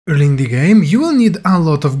Early in the game, you will need a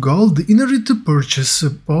lot of gold in order to purchase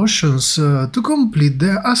potions to complete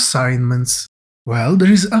the assignments. Well,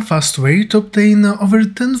 there is a fast way to obtain over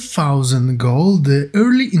 10,000 gold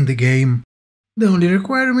early in the game. The only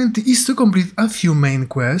requirement is to complete a few main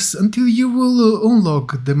quests until you will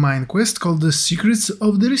unlock the main quest called the Secrets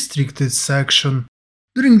of the Restricted Section.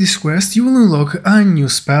 During this quest you will unlock a new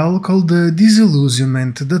spell called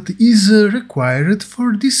Disillusionment that is required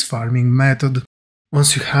for this farming method.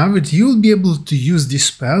 Once you have it, you will be able to use this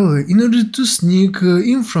spell in order to sneak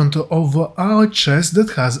in front of a chest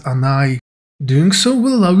that has an eye. Doing so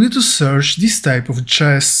will allow you to search this type of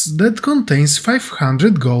chests that contains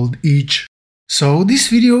 500 gold each. So this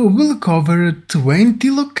video will cover 20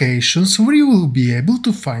 locations where you will be able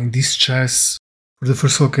to find these chests. For the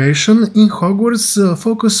first location, in Hogwarts,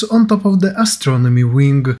 focus on top of the astronomy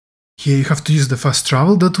wing. Here you have to use the fast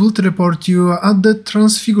travel that will teleport you at the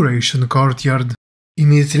Transfiguration courtyard.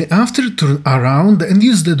 Immediately after, turn around and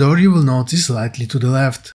use the door you will notice slightly to the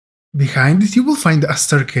left. Behind it you will find a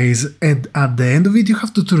staircase, and at the end of it you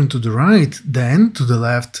have to turn to the right, then to the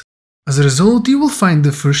left. As a result, you will find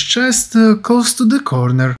the first chest close to the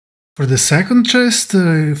corner. For the second chest,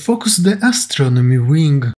 focus the astronomy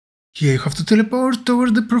wing. Here you have to teleport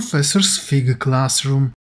toward the professor's fig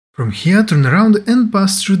classroom. From here, turn around and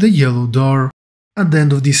pass through the yellow door. At the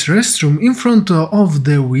end of this restroom, in front of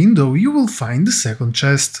the window, you will find the second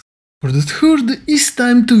chest. For the third, it's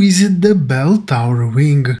time to visit the bell tower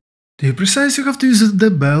wing. To be precise, you have to visit the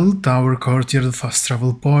bell tower courtyard fast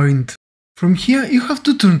travel point. From here, you have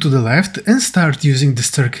to turn to the left and start using the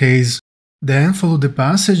staircase. Then follow the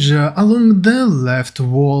passage along the left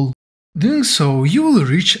wall. Doing so, you will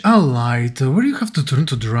reach a light where you have to turn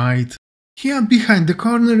to the right. Here behind the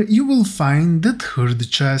corner you will find the third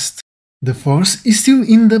chest. The fourth is still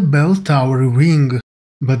in the bell tower wing,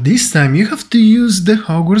 but this time you have to use the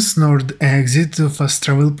Hogwarts North exit fast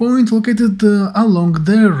travel point located along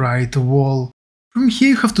the right wall. From here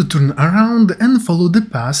you have to turn around and follow the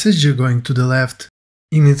passage going to the left.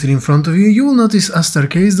 Immediately in front of you, you will notice a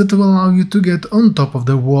staircase that will allow you to get on top of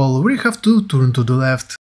the wall where you have to turn to the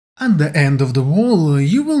left. At the end of the wall,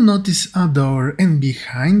 you will notice a door, and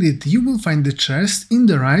behind it you will find the chest in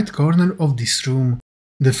the right corner of this room.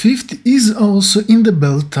 The fifth is also in the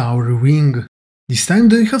bell tower wing. This time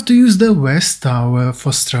though you have to use the west tower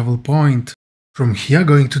fast travel point. From here,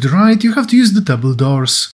 going to the right, you have to use the double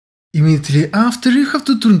doors. Immediately after, you have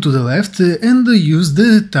to turn to the left and use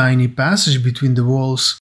the tiny passage between the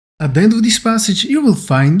walls. At the end of this passage you will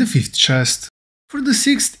find the fifth chest. For the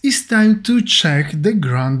sixth, it's time to check the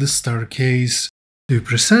grand staircase. To be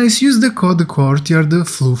precise, use the code courtyard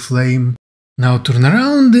Flu Flame. Now turn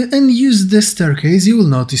around and use the staircase you will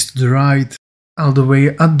notice to the right. All the way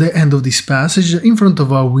at the end of this passage, in front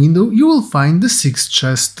of our window, you will find the sixth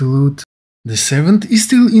chest to loot. The seventh is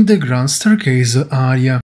still in the grand staircase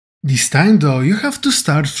area. This time though, you have to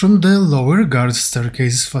start from the lower guard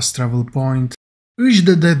staircase fast travel point. Reach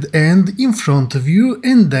the dead end in front of you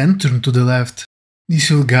and then turn to the left.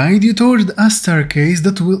 This will guide you toward a staircase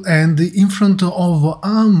that will end in front of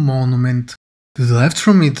a monument. To the left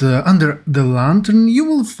from it, under the lantern, you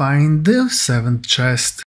will find the seventh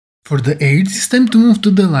chest. For the eighth, it's time to move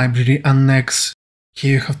to the library annex.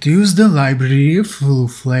 Here you have to use the library Flu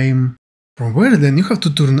Flame. From where then you have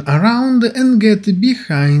to turn around and get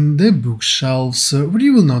behind the bookshelves, where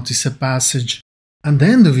you will notice a passage. At the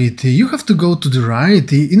end of it, you have to go to the right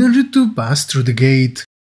in order to pass through the gate.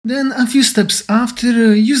 Then a few steps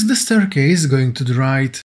after, use the staircase going to the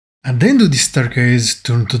right. At the end of this staircase,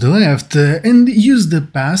 turn to the left and use the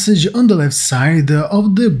passage on the left side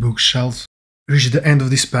of the bookshelf. Reach the end of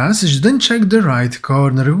this passage, then check the right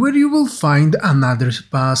corner where you will find another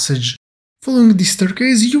passage. Following this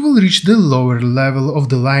staircase, you will reach the lower level of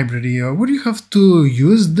the library where you have to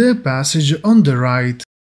use the passage on the right.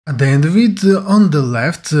 At the end of it, on the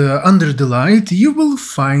left, under the light, you will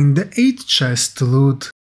find the 8th chest to loot.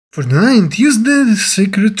 For the 9th, use the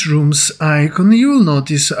secret rooms icon you will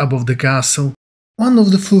notice above the castle. One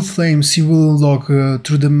of the full flames you will unlock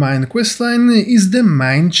through the main questline is the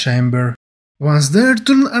main chamber. Once there,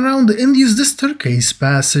 turn around and use the staircase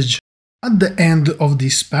passage. At the end of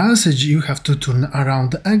this passage, you have to turn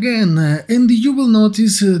around again and you will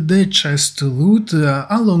notice the chest to loot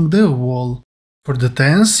along the wall. For the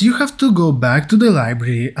 10th, you have to go back to the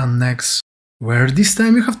library annex, where this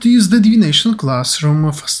time you have to use the divination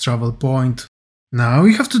classroom fast travel point. Now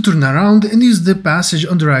you have to turn around and use the passage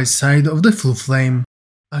on the right side of the full flame.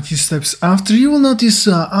 A few steps after, you will notice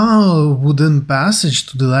a wooden passage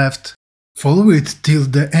to the left. Follow it till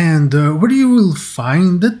the end, where you will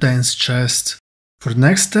find the 10th chest. For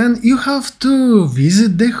next 10, you have to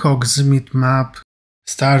visit the Hogsmeade map.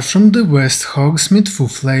 Start from the West Hogsmeade Full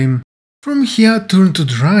Flame. From here, turn to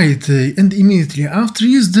the right and immediately after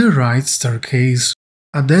use the right staircase.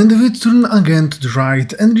 At the end of it, turn again to the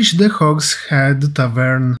right and reach the Hog's Head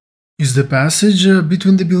Tavern. Use the passage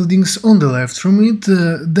between the buildings on the left from it,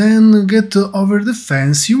 then get over the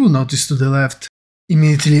fence you will notice to the left.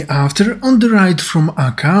 Immediately after, on the right from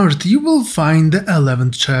a cart, you will find the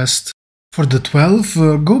 11th chest. For the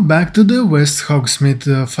 12th, go back to the West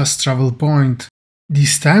Hogsmeade fast travel point.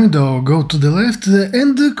 This time though, go to the left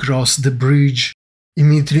and cross the bridge.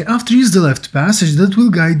 Immediately after, use the left passage that will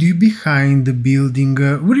guide you behind the building,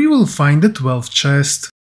 where you will find the 12th chest.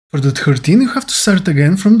 For the 13th, you have to start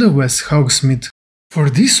again from the West Hogsmeade. For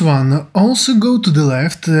this one, also go to the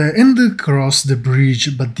left and cross the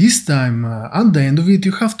bridge, but this time, at the end of it,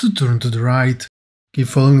 you have to turn to the right. Keep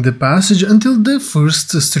following the passage until the first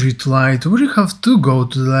street light, where you have to go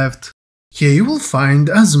to the left. Here you will find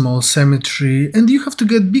a small cemetery and you have to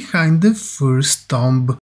get behind the first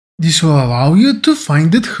tomb. This will allow you to find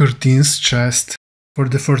the 13th chest. For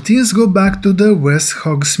the 14th, go back to the West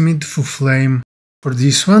Hogsmeade Full Flame. For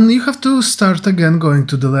this one, you have to start again going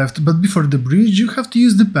to the left, but before the bridge you have to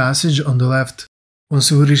use the passage on the left. Once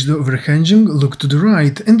you reach the overhanging, look to the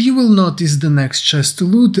right and you will notice the next chest to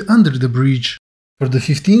loot under the bridge. For the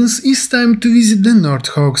 15th, it's time to visit the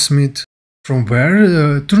North Hogsmeade. From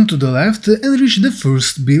where, turn to the left and reach the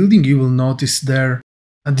first building you will notice there.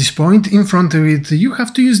 At this point, in front of it, you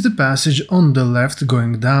have to use the passage on the left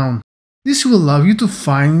going down. This will allow you to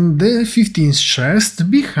find the 15th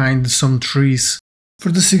chest behind some trees.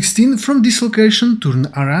 For the 16th, from this location, turn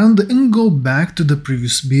around and go back to the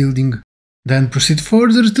previous building. Then proceed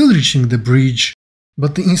further till reaching the bridge.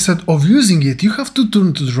 But instead of using it, you have to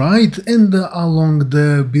turn to the right and along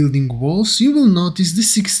the building walls you will notice the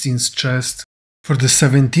 16th chest. For the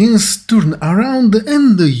 17th, turn around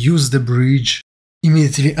and use the bridge.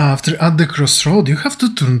 Immediately after, at the crossroad, you have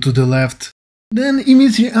to turn to the left. Then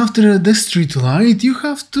immediately after the street light, you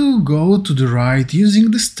have to go to the right using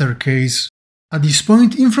the staircase. At this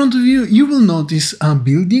point in front of you, you will notice a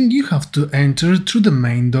building you have to enter through the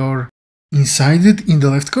main door. Inside it, in the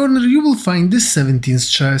left corner, you will find the 17th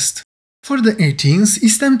chest. For the 18th,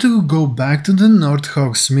 it's time to go back to the North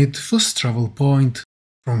Hogsmeade fast travel point.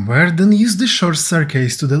 From where then use the short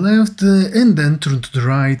staircase to the left and then turn to the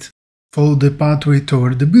right. Follow the pathway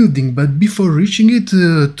toward the building, but before reaching it,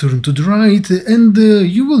 turn to the right and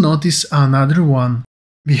you will notice another one.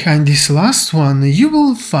 Behind this last one, you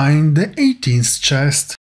will find the 18th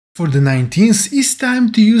chest. For the 19th, it's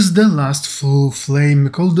time to use the last full flame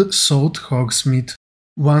called South Hogsmeade.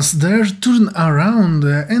 Once there, turn around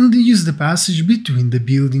and use the passage between the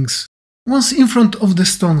buildings. Once in front of the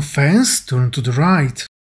stone fence, turn to the right.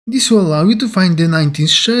 This will allow you to find the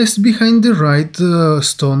 19th chest behind the right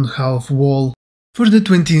stone half wall. For the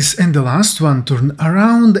 20th and the last one, turn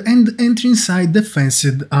around and enter inside the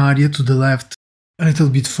fenced area to the left. A little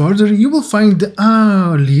bit further you will find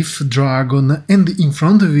a leaf dragon and in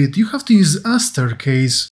front of it you have to use a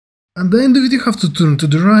staircase. At the end of it you have to turn to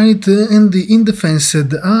the right and in the fenced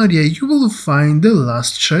area you will find the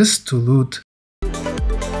last chest to loot.